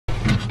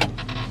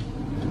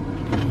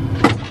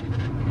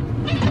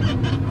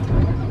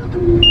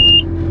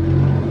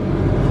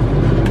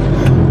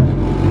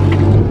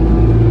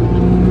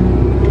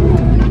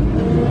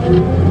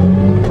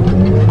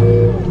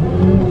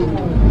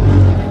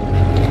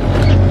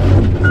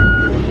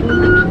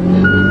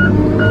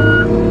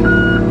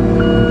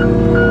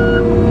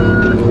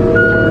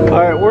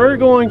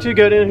to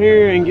go down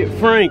here and get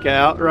Frank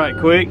out right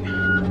quick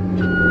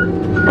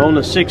on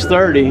the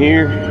 630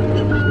 here.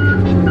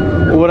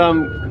 What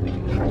I'm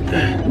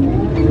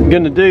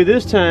gonna do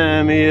this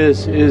time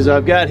is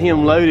I've got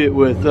him loaded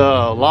with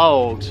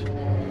logs,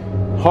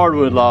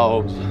 hardwood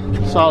logs,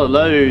 solid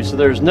loads, so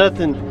there's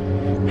nothing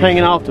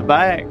hanging off the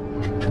back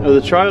of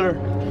the trailer.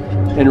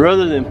 And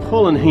rather than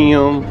pulling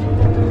him,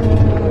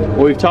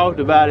 we've talked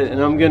about it,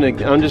 and I'm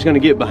just gonna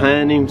get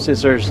behind him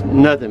since there's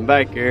nothing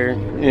back there,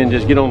 and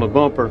just get on the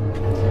bumper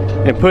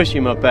and push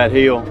him up that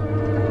hill.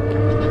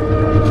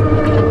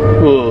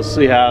 We'll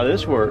see how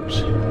this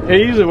works.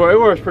 It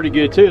works pretty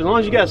good too, as long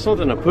as you got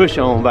something to push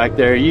on back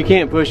there. You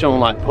can't push on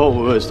like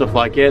pulpwood, stuff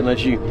like that,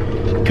 unless you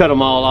cut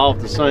them all off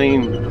the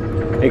same,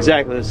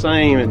 exactly the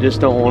same, and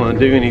just don't want to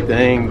do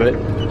anything. But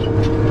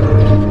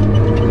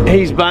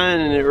he's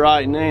binding it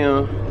right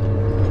now.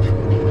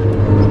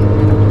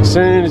 As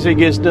soon as he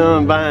gets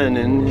done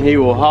binding, he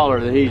will holler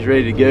that he's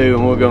ready to go,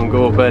 and we're gonna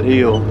go up that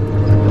hill.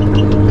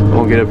 I'm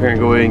gonna get up here and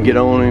go ahead and get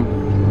on him.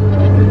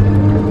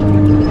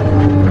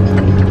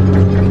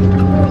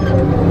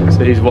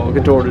 So he's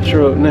walking toward the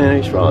truck now.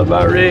 He's probably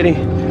about ready.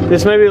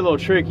 This may be a little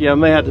tricky. I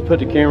may have to put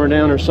the camera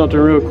down or something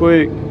real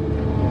quick,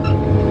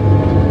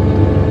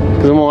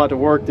 because I'm gonna have to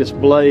work this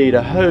blade.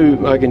 I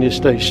hope I can just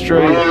stay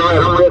straight.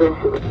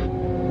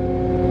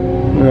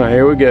 Alright,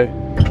 here we go.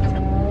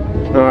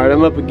 Alright,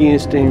 I'm up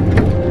against him.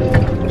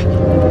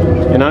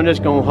 And I'm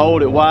just gonna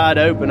hold it wide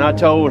open. I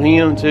told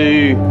him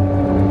to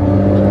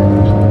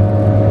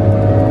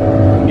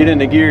get in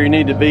the gear you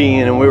need to be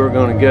in, and we were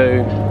gonna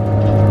go.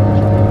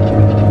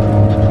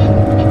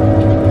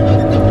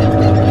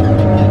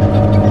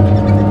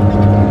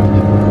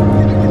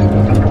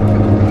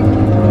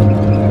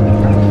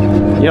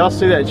 Y'all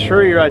see that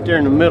tree right there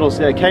in the middle?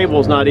 See, that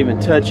cable's not even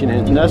touching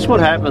it. And that's what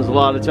happens a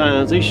lot of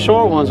times. These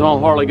short ones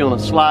aren't hardly gonna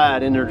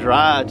slide, and they're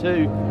dry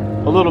too,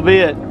 a little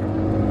bit.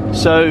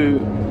 So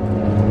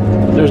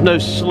there's no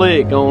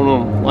slick on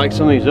them like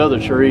some of these other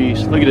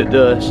trees. Look at the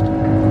dust.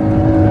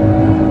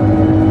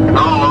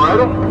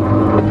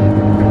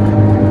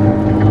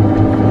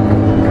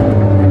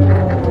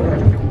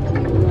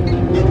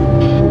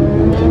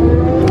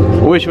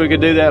 I wish we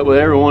could do that with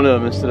every one of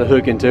them instead of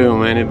hooking to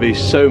them, man. It'd be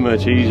so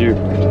much easier.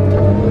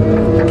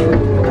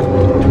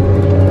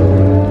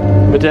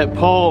 But that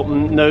pulp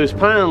and those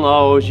pine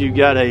logs, you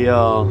got a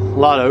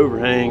lot of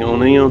overhang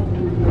on them.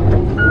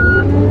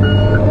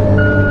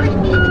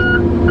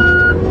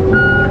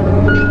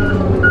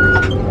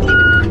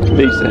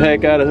 Beats the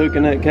heck out of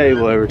hooking that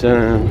cable every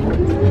time.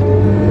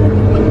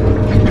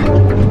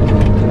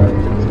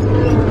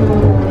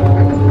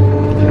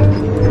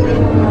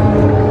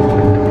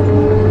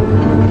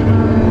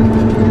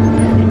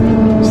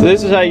 So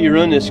this is how you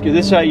run this.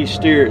 This is how you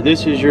steer it.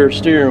 This is your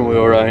steering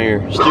wheel right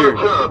here.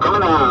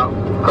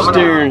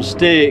 Steering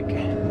stick.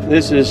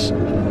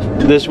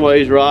 This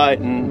way's right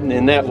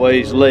and that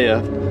way's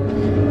left.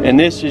 And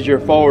this is your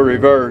forward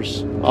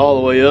reverse. All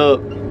the way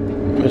up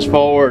is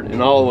forward,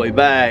 and all the way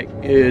back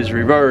is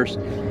reverse.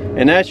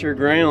 And that's your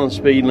ground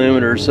speed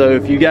limiter. So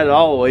if you got it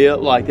all the way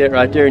up like that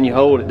right there and you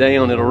hold it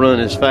down, it'll run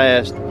as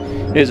fast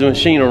as the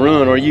machine will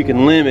run, or you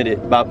can limit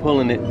it by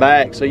pulling it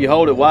back. So you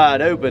hold it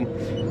wide open,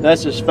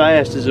 that's as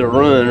fast as it'll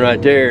run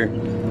right there,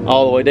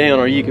 all the way down,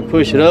 or you can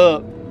push it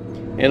up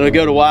and it'll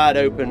go to wide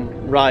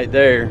open right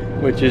there,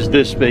 which is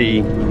this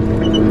speed.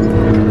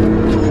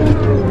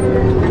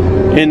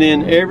 And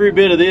then every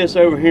bit of this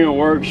over here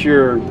works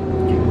your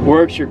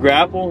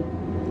grapple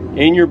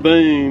and your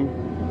boom,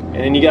 and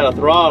then you got a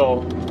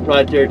throttle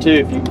right there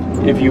too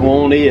if you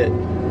want it.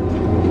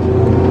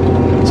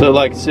 So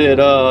like I said,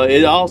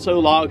 it also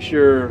locks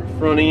your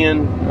front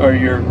end or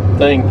your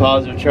thing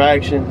positive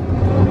traction.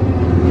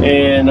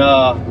 And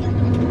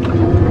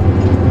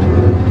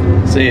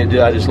see it,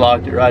 I just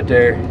locked it right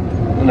there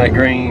on that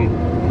green,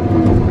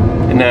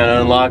 and now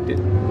I unlocked it.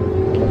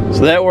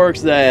 So that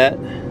works that.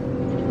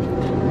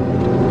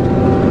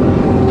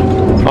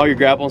 All your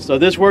grapple and stuff.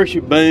 This works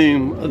your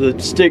boom. The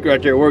stick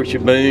right there works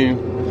your boom,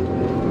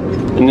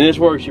 and this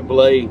works your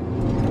blade.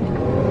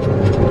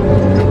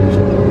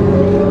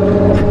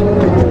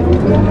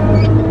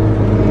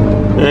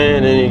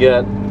 And then you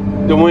got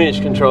the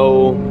winch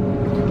control,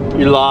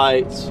 your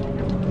lights.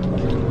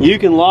 You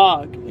can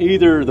lock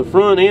either the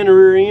front and the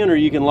rear end, or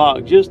you can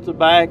lock just the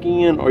back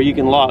end, or you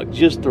can lock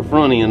just the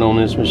front end on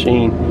this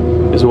machine,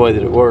 is the way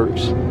that it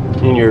works.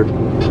 And your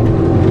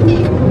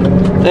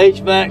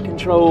HVAC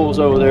controls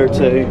over there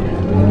too.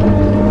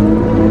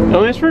 I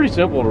mean, it's pretty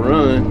simple to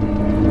run.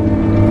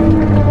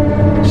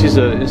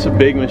 It's a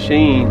big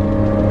machine.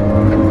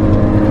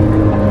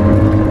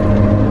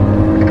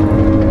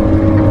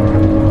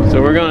 So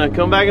we're gonna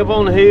come back up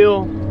on the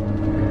hill.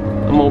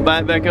 I'm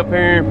gonna back up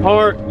here and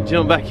park,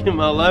 jump back in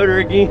my loader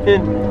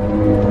again,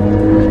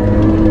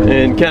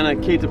 and kind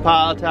of keep the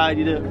pile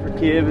tidied up for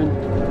Kevin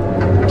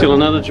till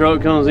another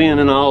truck comes in,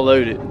 and I'll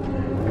load it.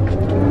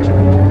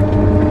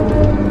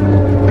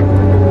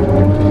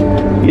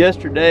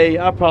 Yesterday,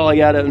 I probably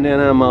got up and down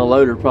out of my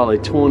loader probably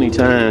 20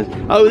 times.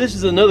 Oh, this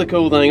is another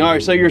cool thing. All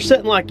right, so you're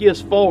sitting like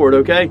this forward,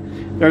 okay?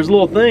 There's a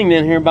little thing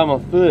down here by my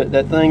foot,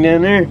 that thing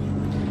down there.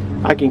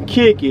 I can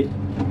kick it,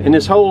 and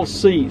this whole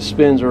seat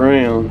spins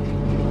around.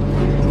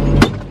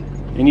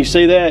 And you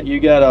see that?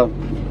 You got a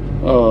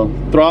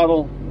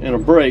throttle and a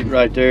brake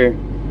right there.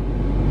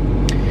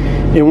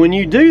 And when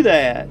you do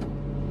that,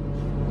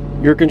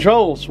 your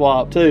controls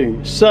swap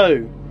too.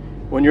 So,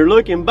 when you're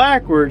looking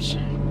backwards,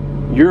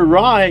 your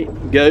right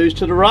goes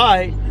to the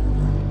right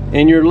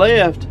and your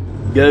left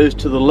goes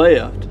to the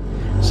left.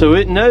 So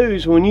it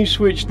knows when you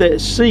switch that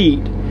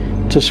seat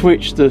to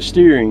switch the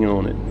steering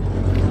on it.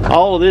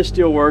 All of this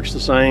still works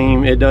the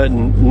same. It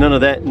doesn't, none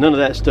of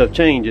that stuff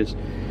changes.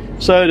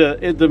 So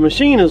the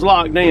machine is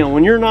locked down.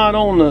 When you're not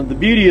on the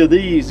beauty of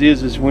these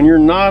is when you're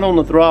not on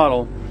the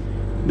throttle,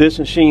 this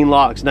machine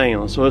locks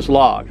down. So it's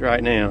locked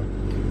right now.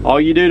 All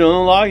you do to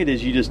unlock it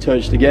is you just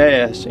touch the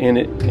gas and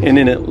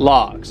then it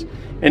locks.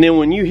 And then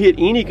when you hit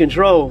any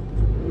control,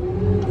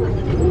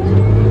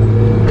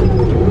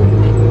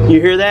 you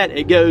hear that?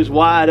 It goes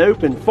wide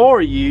open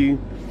for you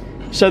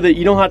so that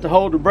you don't have to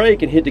hold the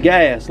brake and hit the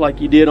gas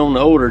like you did on the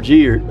older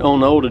Deere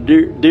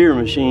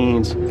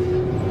machines.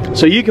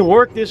 So you can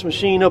work this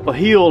machine up a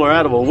hill or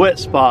out of a wet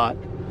spot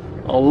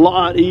a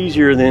lot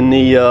easier than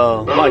the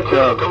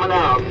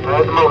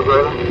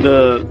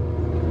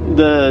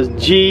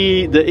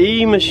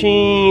E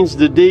machines,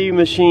 the D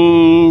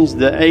machines,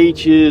 the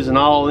H's, and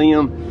all of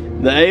them.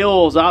 The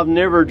L's, I've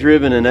never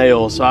driven an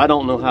L, so I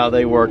don't know how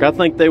they work. I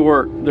think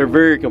they're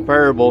very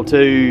comparable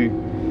to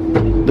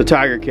the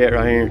Tigercat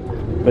right here.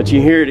 But you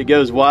hear it, it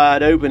goes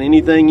wide open.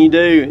 Anything you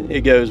do,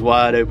 it goes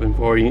wide open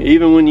for you.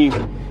 Even when you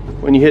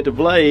hit the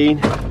blade.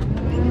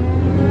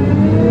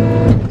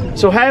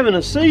 So having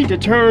a seat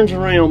that turns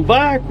around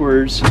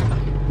backwards,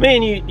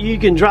 man, you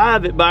can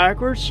drive it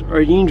backwards or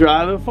you can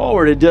drive it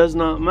forward. It does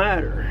not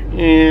matter.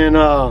 And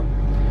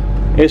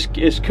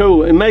it's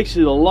cool. It makes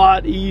it a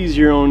lot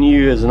easier on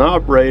you as an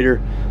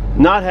operator,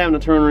 not having to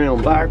turn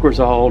around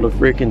backwards all the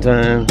freaking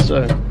time.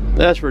 So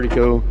that's pretty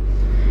cool.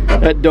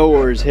 That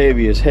door is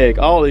heavy as heck.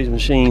 All these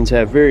machines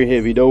have very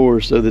heavy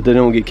doors so that they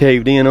don't get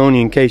caved in on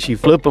you in case you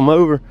flip them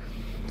over,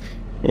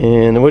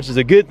 and which is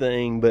a good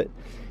thing. But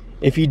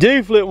if you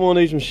do flip one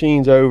of these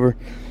machines over,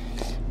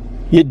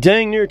 it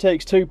dang near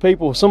takes two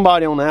people,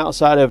 somebody on the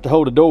outside of it, to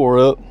hold the door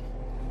up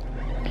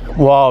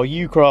while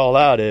you crawl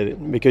out of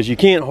it, because you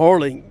can't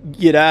hardly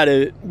get out of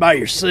it by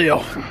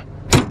yourself.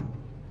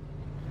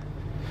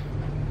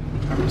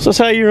 So that's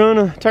how you run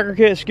a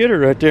Tigercat Skidder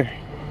right there.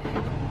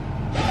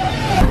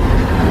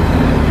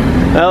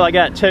 Well, I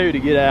got two to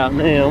get out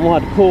now. I'm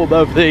gonna have to pull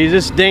both of these.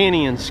 This is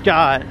Danny and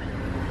Scott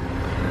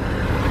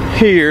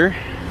here.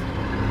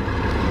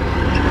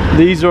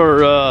 These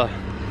are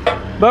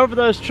both of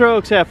those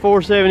trucks have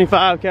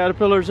 475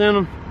 Caterpillars in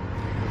them,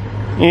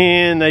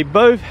 and they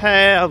both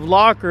have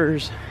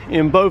lockers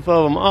in both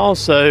of them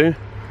also.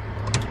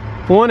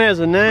 One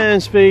has a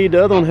 9-speed,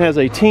 the other one has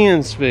a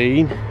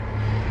 10-speed. Let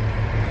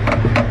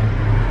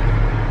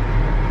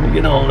me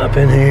get on up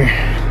in here.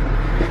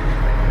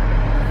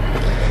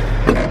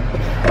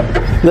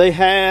 They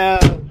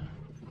have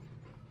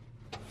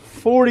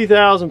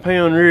 40,000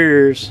 pound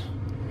rears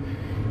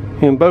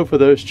in both of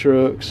those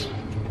trucks.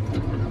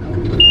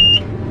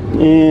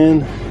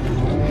 And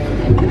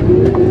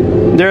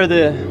they're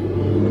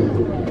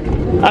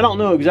I don't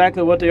know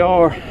exactly what they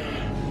are.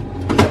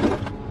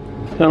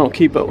 I don't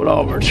keep up with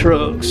all of our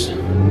trucks.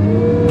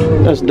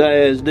 That's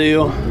Dad's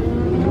deal.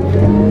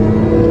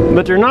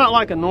 But they're not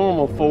like a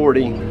normal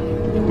 40.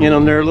 You know,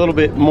 they're a little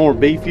bit more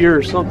beefier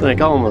or something. They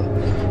call them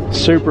a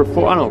Super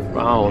 4. I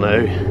don't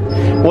know.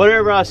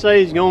 Whatever I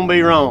say is gonna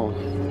be wrong.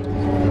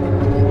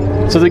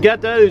 So they got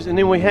those, and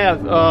then we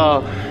have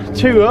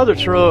two other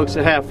trucks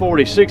that have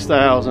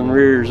 46,000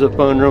 rears up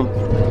under them,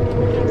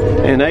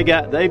 and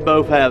they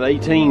both have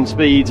 18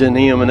 speeds in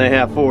them, and they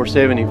have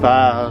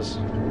 475s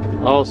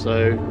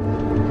also.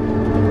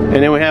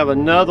 And then we have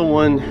another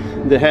one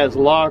that has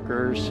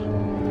lockers,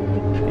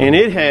 and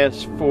it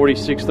has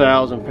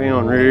 46,000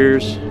 pound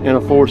rears and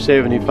a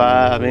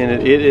 475, and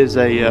it is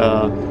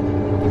a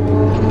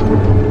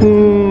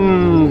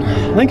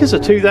I think it's a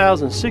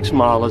 2006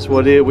 model is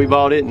what it is. We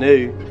bought it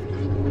new.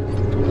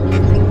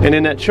 And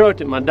then that truck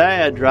that my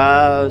dad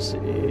drives,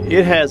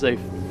 it has a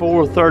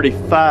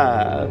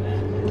 435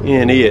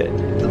 in it.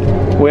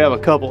 We have a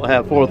couple that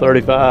have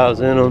 435s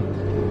in them.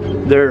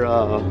 They're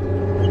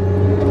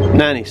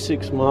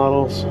 96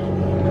 models.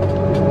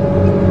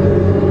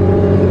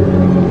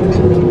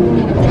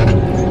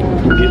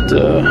 Get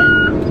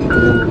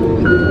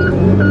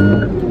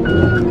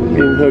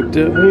him hooked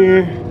up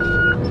here.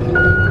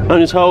 I'm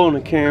just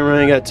holding the camera. I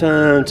ain't got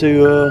time to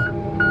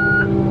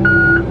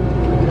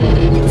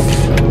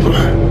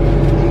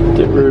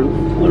get the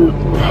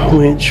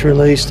winch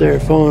release there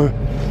for him.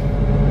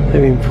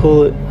 Maybe you can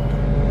pull it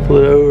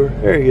over.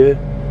 There you go.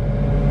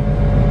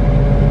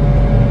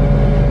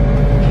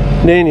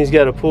 Danny's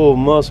got a pull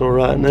muscle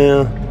right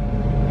now,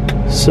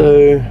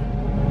 so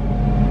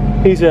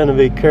he's having to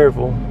be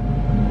careful.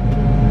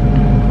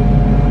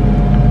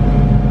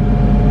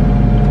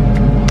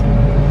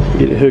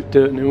 Get it hooked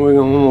up and then we're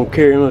gonna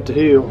carry him up the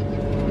hill.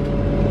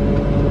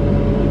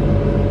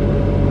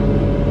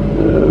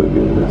 Oh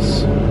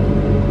goodness.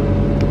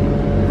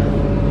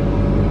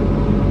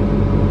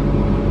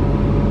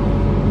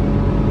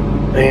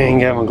 I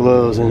ain't got my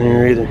gloves in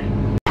here either. They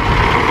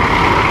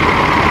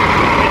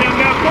done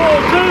got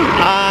pulled too.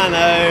 I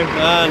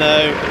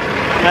know.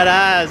 That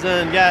eye's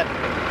done got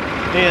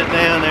bent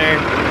down there.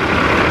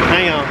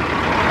 Hang on.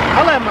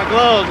 I left my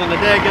gloves in the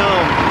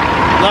daggone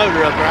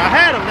loader up there. I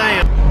had them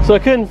down. So I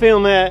couldn't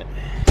film that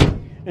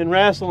and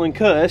wrestle and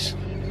cuss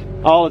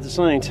all at the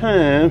same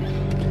time.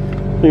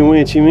 Let me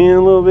winch him in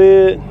a little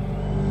bit.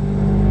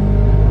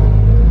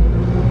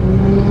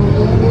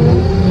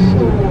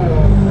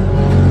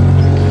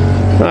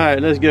 All right,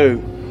 let's go.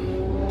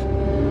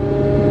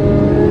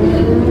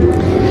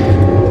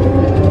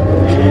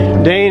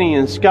 Danny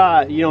and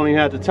Scott, you don't even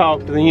have to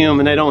talk to them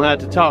and they don't have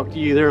to talk to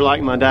you. They're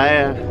like my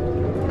dad.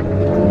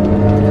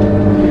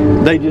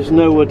 They just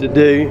know what to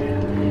do.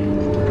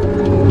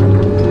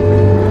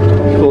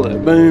 Pull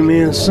that boom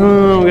in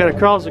some. We gotta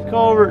cross the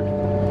culvert.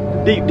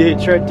 Deep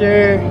ditch right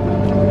there.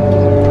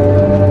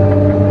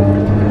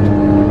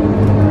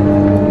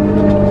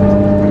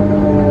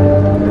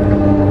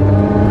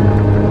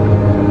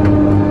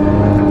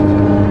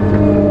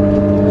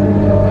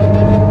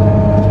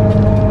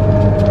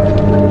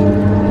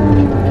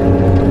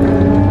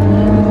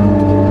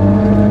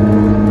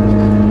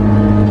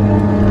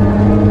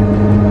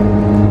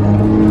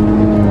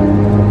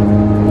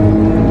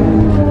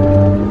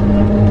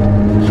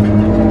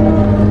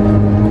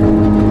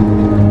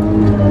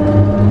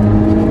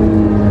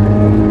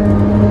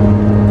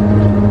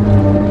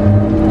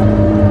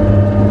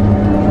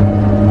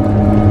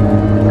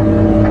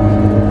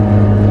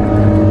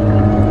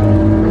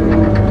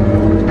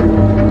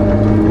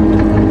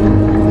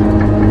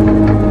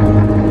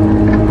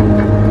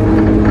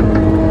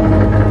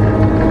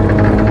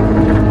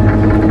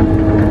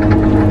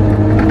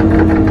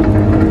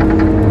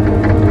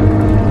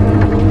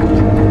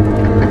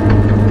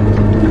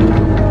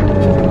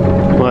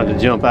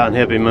 Jump out and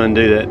help him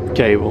undo that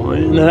cable.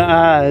 And the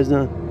eyes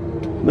done.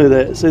 Look at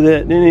that. See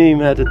that? Didn't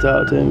even have to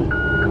talk to me.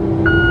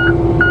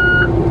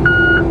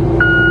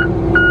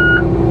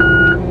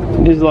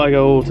 Just like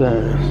old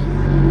times.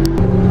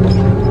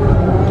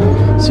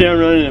 See, I'm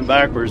running it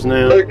backwards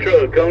now. Big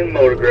truck on the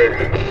motor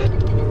grader.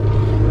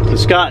 So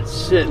Scott's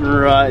sitting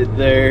right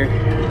there.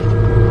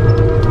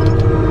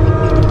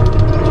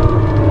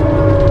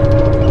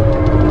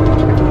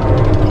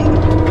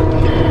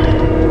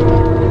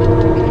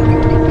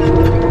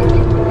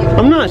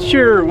 I'm not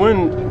sure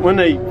when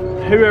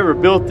whoever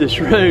built this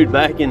road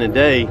back in the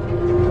day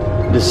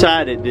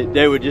decided that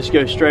they would just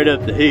go straight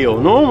up the hill.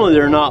 Normally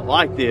they're not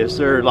like this.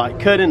 They're like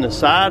cutting the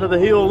side of the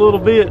hill a little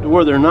bit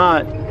where they're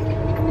not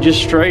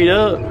just straight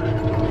up.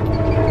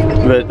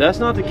 But that's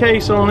not the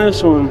case on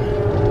this one.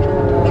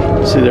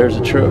 See, there's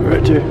a truck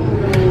right there.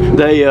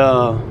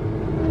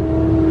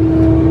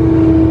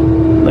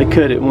 They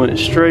cut it and went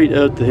straight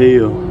up the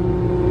hill.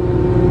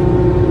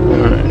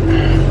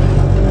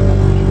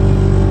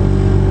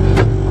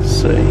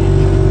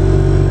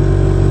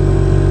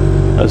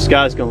 This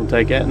guy's gonna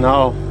take that and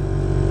all.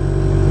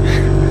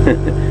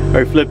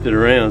 Or he flipped it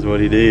around is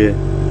what he did.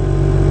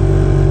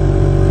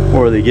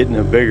 Or are they getting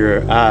a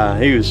bigger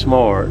eye? He was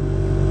smart.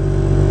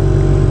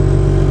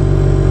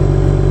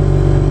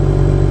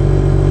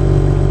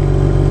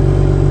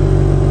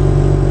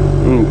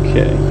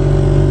 Okay.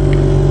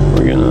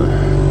 We're gonna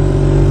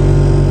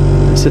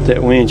set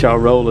that winch, I'll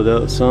roll it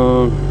up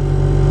some.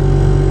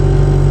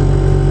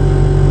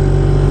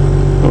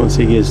 Once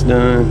he gets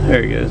done,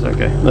 there he goes.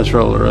 Okay, let's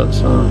roll her up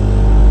some.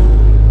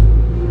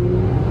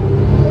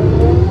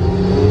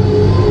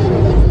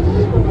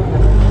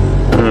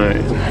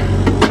 Alright.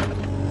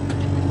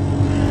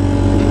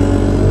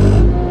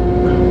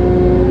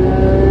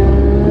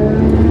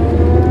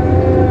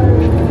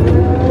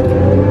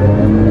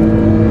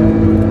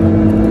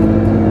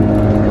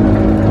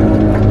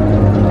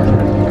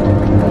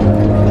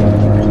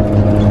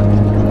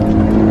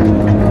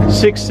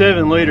 Six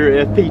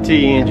 7-liter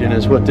FPT engine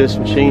is what this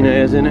machine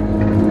has in it.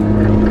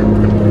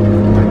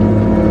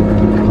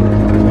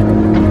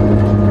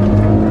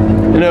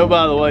 You know,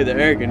 by the way, the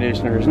air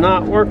conditioner is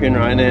not working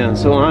right now,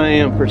 so I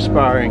am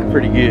perspiring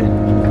pretty good.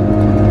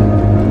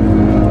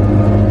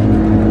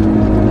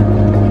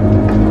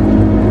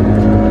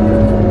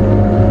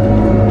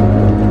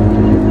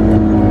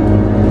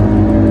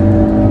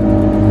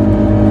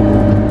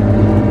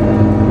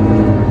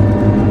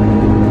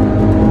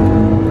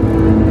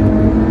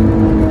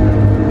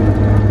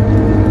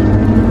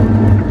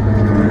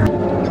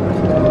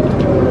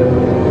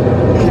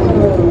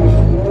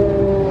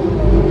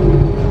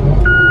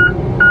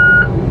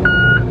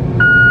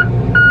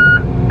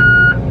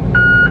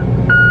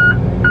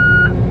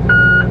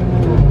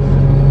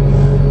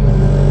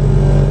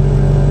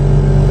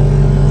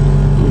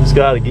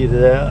 Got to get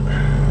it out.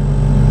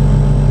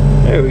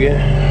 There we go.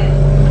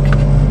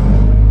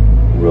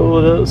 Roll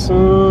it up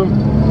some.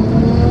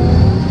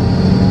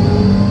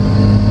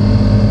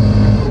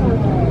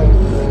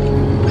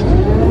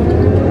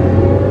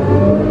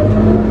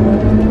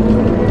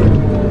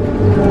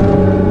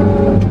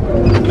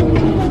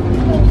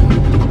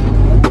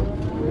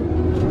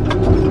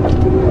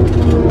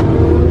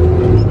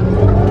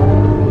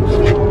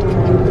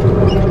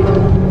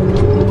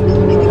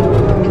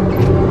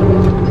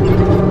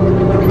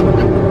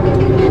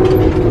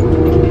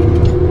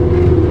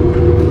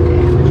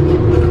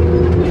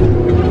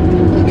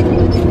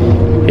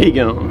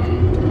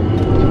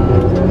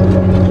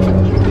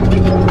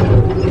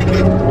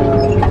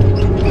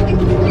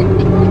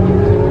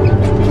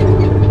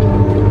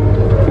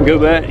 Go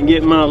back and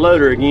get my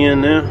loader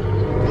again now.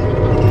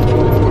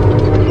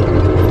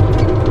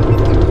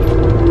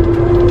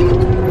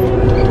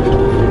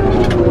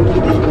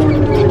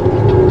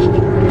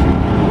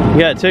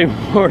 Got 2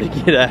 more to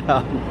get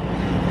out.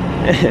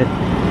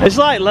 It's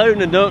like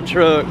loading a dump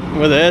truck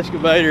with an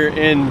excavator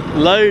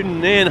and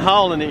loading and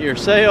hauling it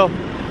yourself.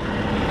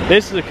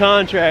 This is a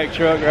contract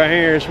truck right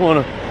here. It's one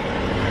of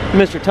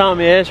Mr.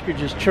 Tommy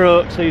Eskridge's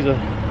trucks.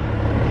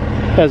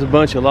 Has a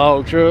bunch of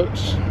log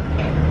trucks.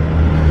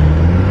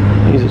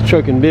 He's a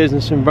trucking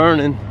business in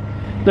Vernon.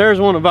 There's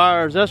one of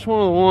ours. That's one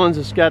of the ones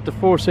that's got the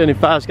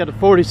 475. It's got the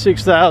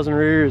 46,000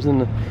 rears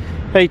and the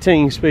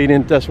 18 speed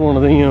in it. That's one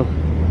of them.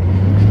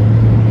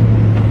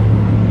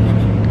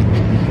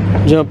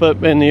 Jump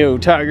up in the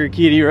old Tiger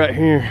Kitty right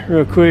here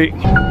real quick.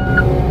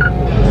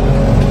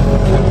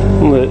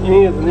 Let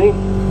Anthony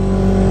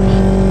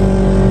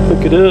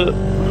hook it up.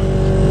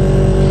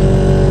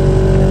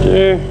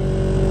 There.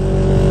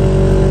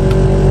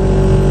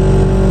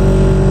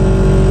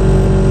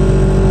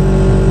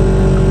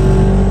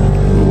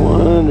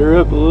 Wind her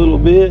up a little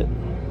bit.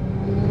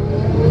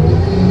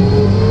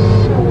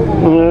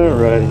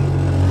 Alrighty.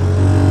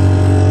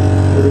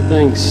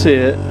 Everything's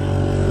set.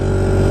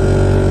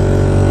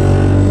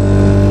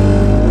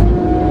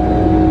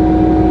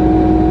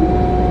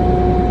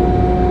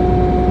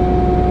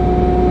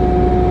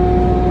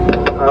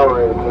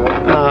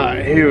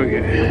 Alright, here we go.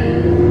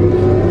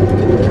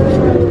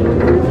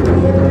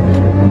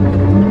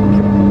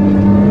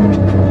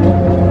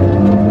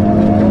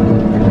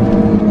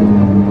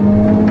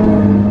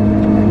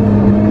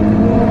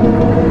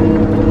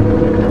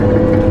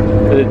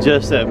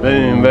 Adjust that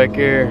boom back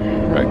there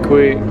right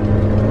quick.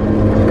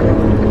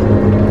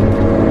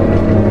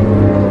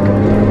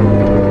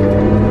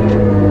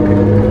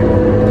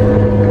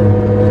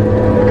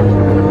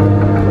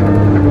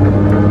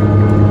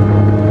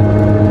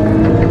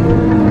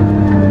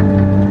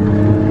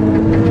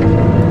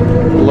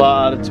 A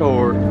lot of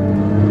torque.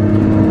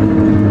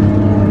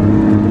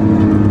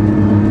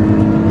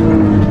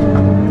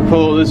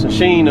 Pull this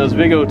machine, those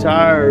big old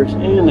tires,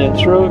 and that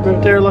truck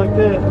right there like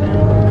that.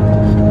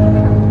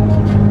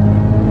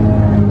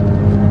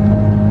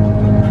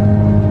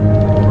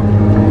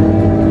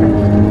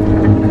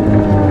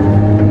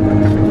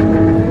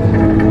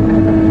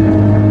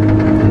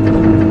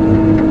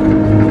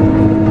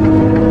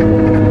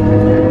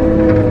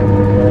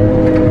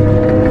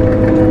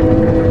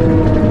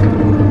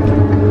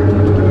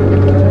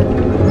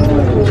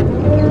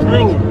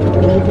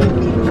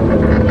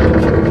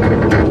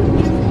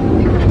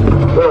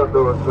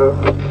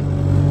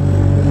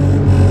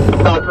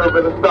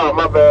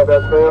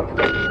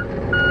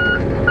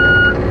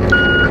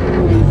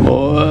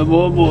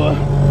 Boy.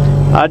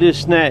 I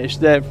just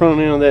snatched that front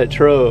end of that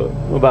truck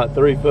about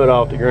 3 foot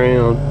off the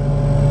ground.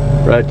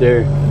 Right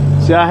there.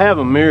 See, I have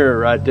a mirror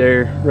right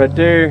there,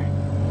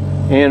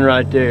 and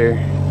right there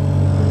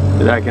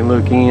that I can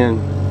look in.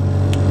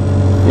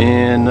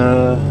 And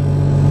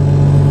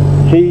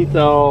he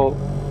thought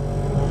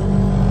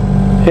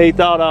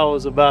I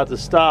was about to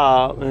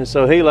stop, and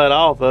so he let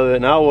off of it,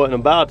 and I wasn't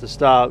about to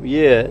stop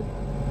yet.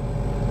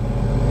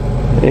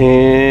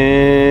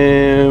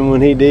 And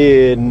when he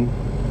did,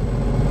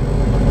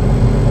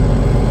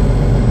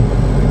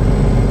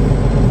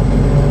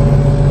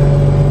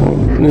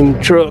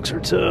 them trucks are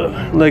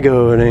tough. Let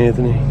go of it,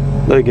 Anthony.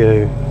 Let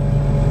go.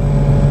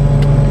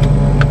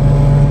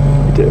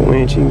 Get that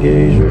winch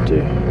engaged right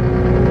there.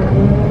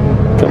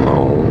 Come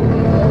on.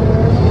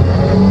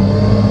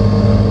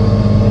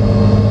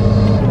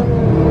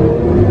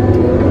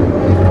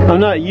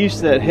 I'm not used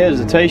to that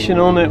hesitation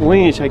on that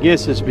winch. I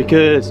guess it's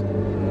because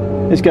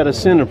it's got a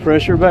center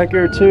pressure back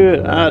there to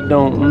it. I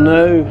don't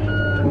know.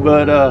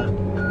 But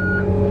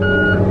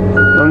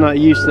I'm not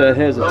used to that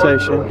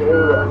hesitation.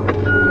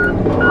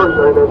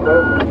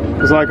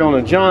 It's like on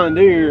a John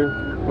Deere,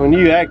 when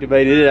you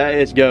activate it,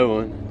 it's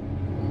going.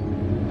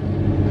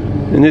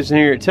 And this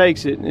here, it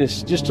takes it,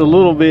 it's just a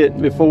little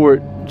bit before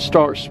it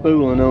starts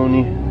spooling on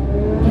you.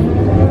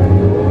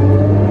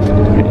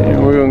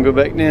 And we're gonna go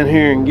back down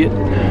here and get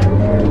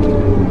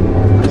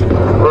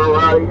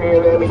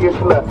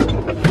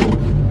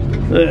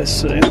let's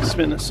see, let's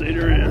spin the seat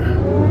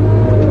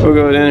around. We'll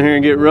go down here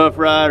and get Rough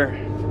Rider.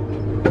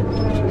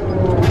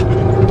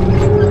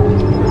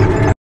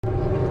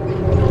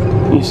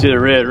 You see the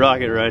red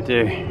rocket right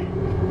there.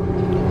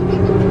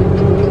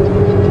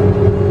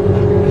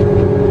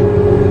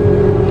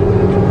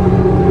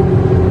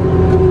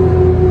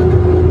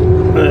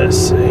 Let's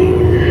see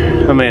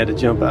here. I may have to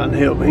jump out and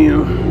help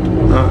him.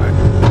 Alright.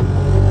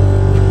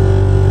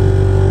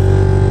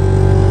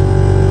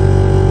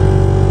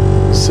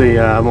 See,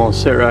 I'm gonna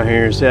sit right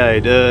here and see how he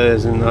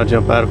does, and I'll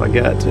jump out if I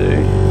got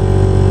to.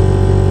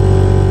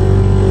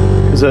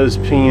 Because those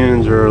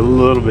pins are a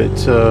little bit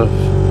tough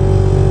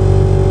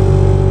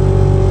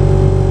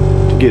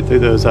get through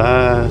those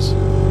eyes.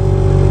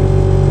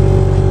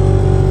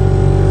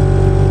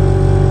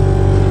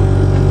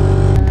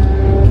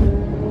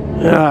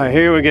 Alright,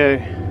 here we go.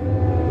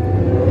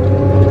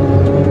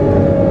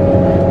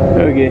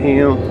 Go get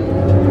him.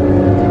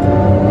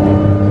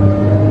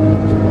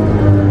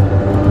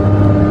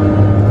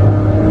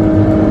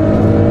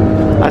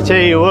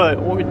 tell you what,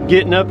 we're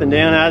getting up and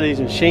down out of these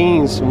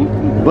machines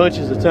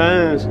bunches of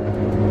times,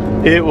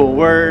 it will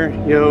wear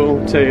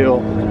your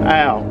tail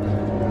out.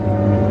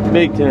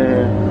 Big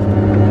time.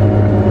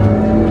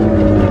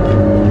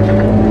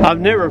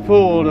 I've never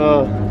pulled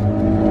a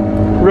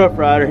Rough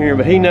Rider here,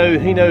 but he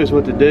knows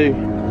what to do.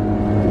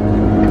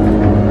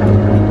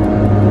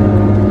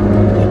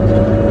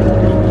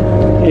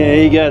 Yeah,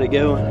 he got it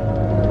going.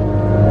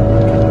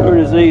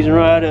 We're just easing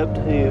right up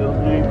the hill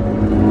here.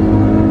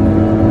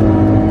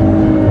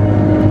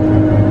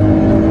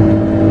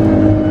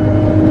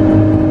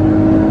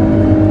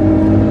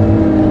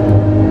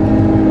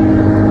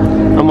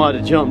 I might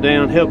have jumped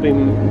down, help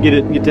him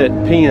get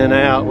that pin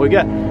out.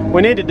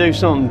 We need to do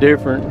something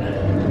different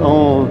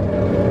on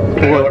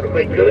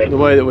the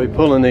way that we're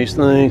pulling these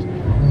things.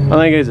 I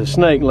think there's a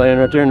snake laying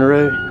right there in the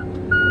road.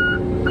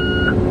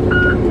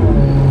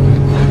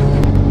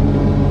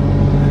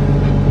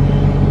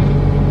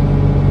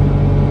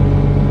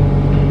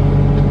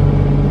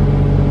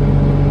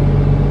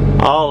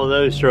 All of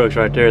those trucks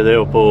right there,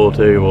 they'll pull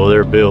too. Well,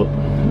 they're built.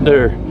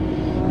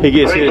 He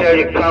gets hit.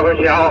 Appreciate it, fellas.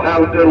 Y'all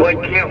have a good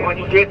weekend when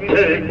you get to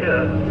it.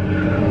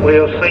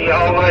 We'll see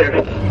y'all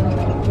later.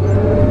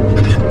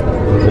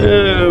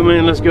 Oh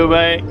man, let's go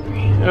back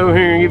over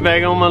here and get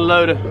back on my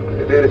loader.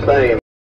 Do the same.